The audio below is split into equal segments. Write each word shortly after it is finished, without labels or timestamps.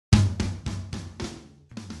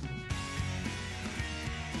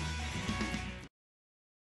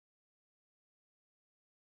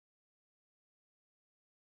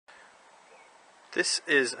This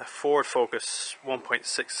is a Ford Focus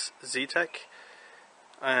 1.6 Zetec.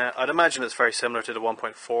 I'd imagine it's very similar to the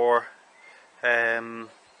 1.4.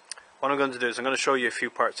 What I'm going to do is I'm going to show you a few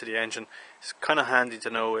parts of the engine. It's kind of handy to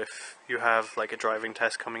know if you have like a driving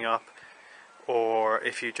test coming up, or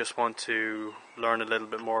if you just want to learn a little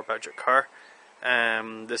bit more about your car.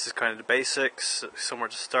 This is kind of the basics, somewhere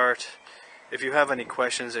to start. If you have any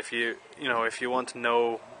questions, if you want to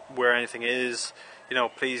know where anything is,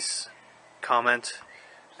 please comment,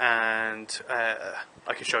 and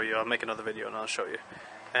I can show you. I'll make another video and I'll show you.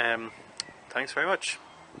 Thanks very much.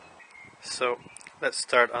 So let's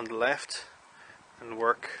start on the left and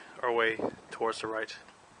work our way towards the right.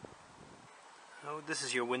 So this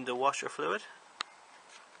is your window washer fluid.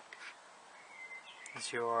 This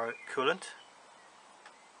is your coolant.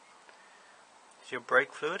 This is your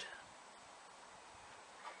brake fluid.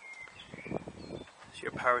 This is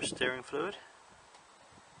your power steering fluid.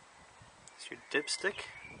 This is your dipstick.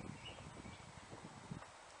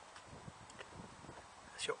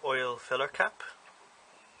 This is your oil filler cap.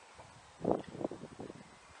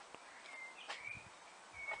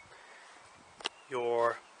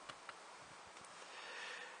 Your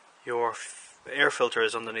air filter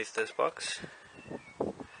is underneath this box,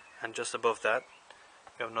 and just above that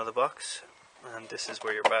you have another box, and this is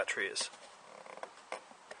where your battery is.